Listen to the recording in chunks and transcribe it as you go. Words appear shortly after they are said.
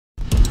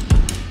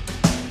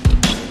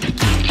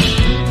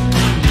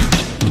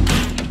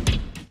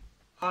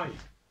Hi,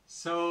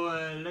 so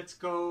let's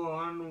go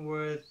on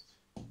with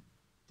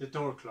the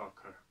Torq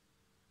Locker.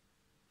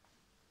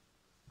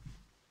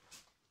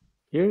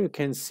 Here you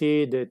can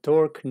see the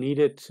torque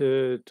needed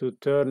to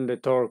turn the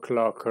Torq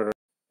Locker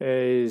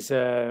is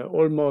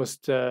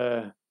almost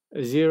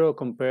zero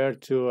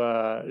compared to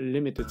a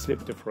limited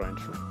slip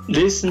differential.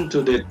 Listen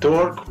to the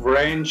torque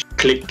wrench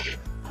click.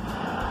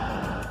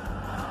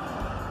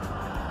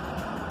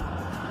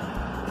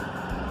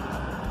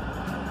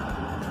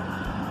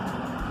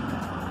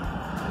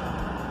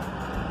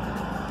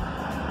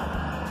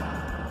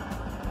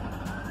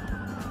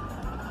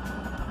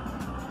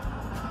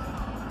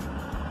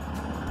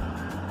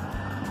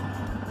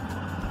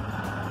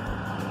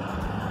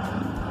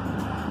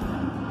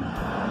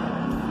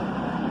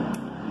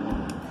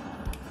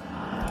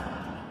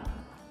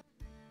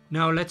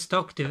 Now let's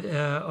talk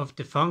of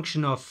the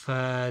function of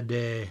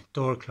the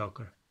Torq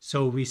Locker.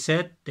 So we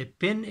said the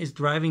pin is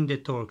driving the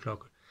Torq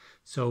Locker.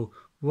 So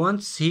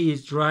once he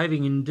is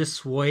driving in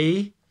this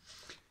way,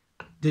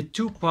 the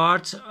two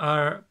parts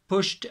are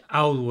pushed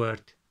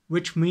outward,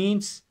 which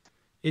means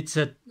it's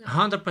at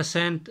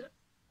 100%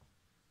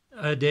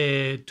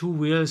 the two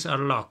wheels are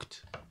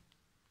locked.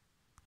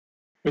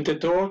 With the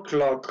Torq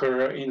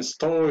Locker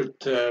installed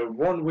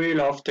one wheel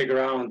off the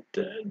ground,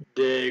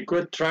 the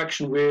good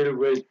traction wheel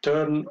will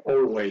turn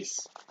always.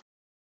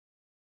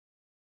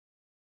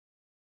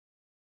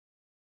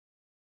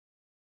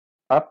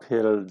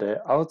 Uphill,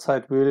 the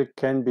outside wheel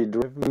can be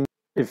driven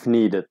if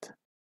needed.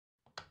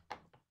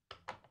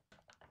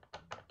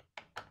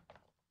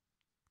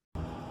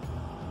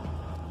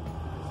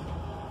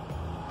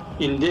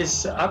 In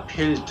this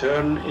uphill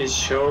turn is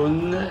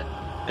shown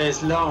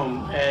as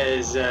long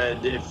as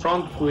the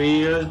front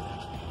wheel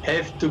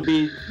have to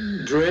be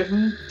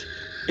driven,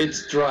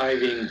 it's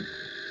driving.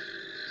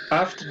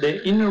 After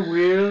the inner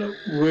wheel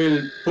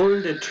will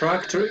pull the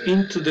tractor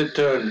into the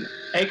turn.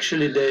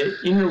 Actually the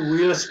inner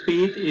wheel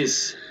speed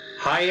is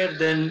higher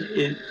than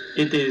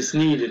it is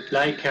needed.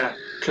 Like a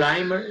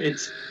climber,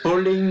 it's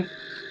pulling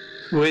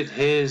with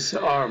his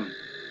arm.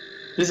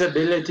 This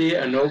ability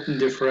an open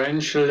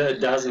differential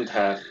doesn't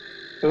have.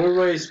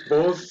 Always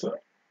both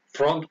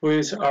front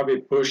wheels are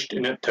be pushed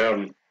in a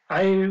turn.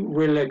 I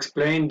will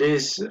explain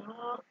this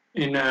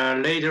in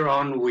a later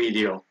on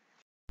video.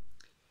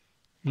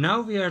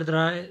 Now we are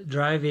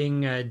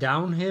driving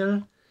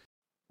downhill,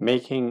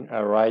 making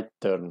a right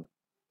turn.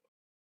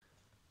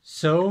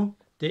 So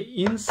the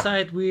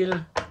inside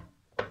wheel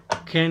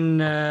can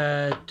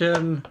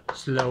turn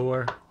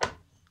slower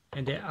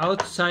and the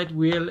outside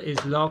wheel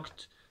is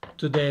locked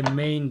to the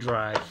main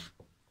drive.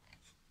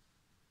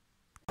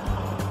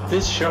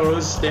 This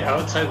shows the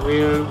outside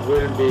wheel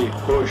will be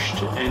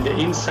pushed and the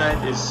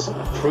inside is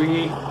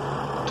free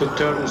to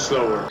turn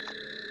slower.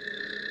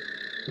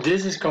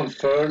 This is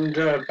confirmed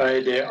by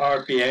the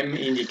RPM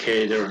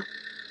indicator.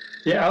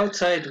 The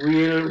outside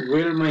wheel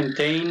will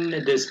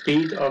maintain the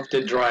speed of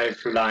the drive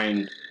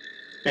line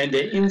and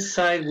the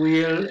inside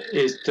wheel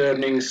is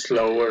turning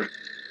slower.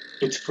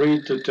 It's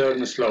free to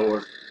turn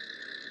slower.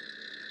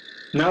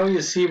 Now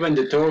you see when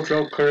the Torq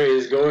Locker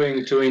is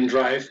going to in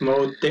drive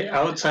mode, the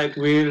outside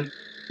wheel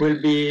will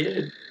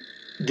be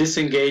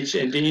disengaged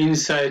and the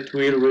inside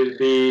wheel will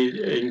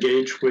be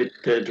engaged with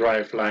the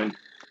drive line.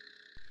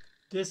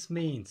 This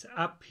means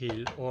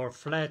uphill or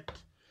flat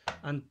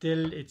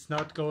until it's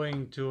not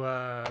going to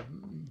a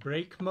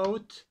brake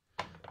mode,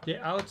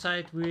 the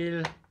outside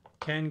wheel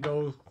can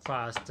go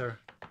faster.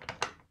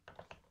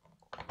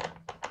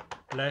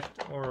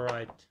 Left or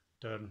right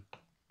turn.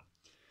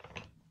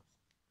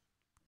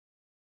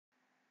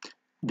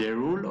 The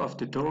rule of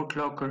the Torq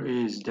Locker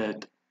is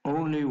that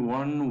only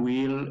one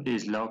wheel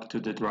is locked to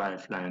the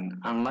driveline,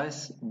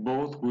 unless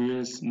both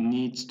wheels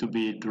needs to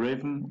be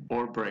driven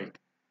or braked.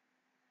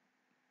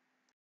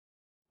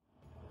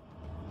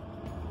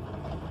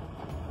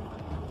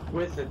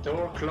 With the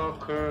Torq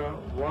Locker,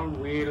 one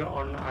wheel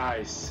on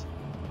ice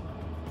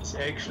is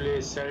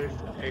actually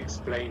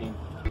self-explaining.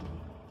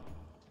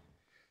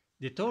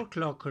 The Torq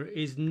Locker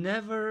is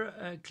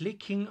never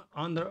clicking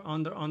under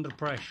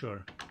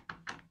pressure.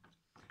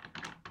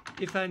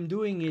 If I'm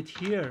doing it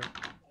here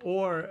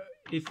or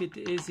if it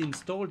is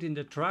installed in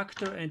the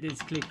tractor and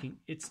it's clicking,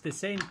 it's the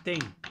same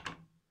thing.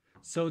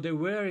 So the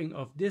wearing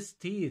of this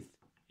teeth,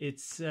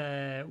 it's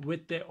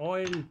with the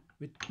oil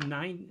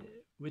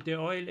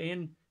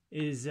in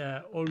is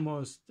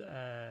almost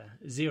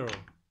zero.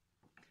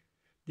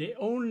 The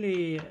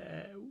only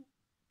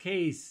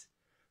case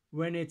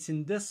when it's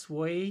in this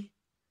way,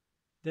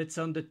 that's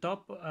on the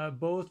top,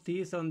 both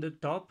teeth on the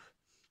top,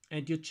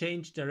 and you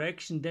change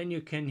direction, then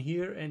you can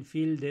hear and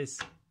feel this.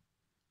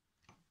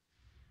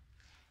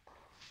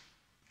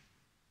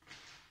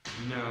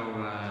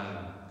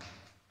 Now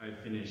I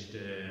finished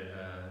the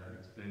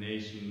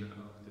explanation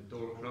of the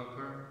Torq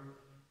Locker,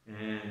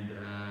 and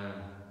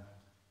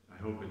I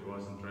hope it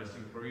was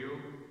interesting for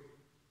you.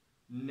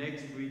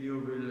 Next video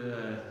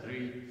will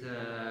treat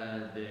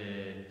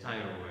the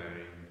tire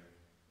wearing,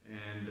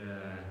 and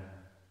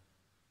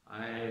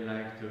I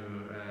like to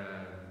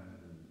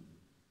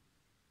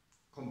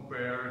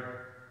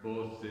compare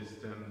both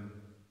system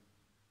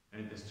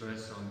and the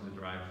stress on the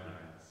drive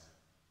lines.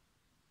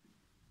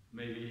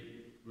 Maybe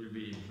will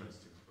be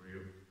interesting for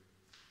you.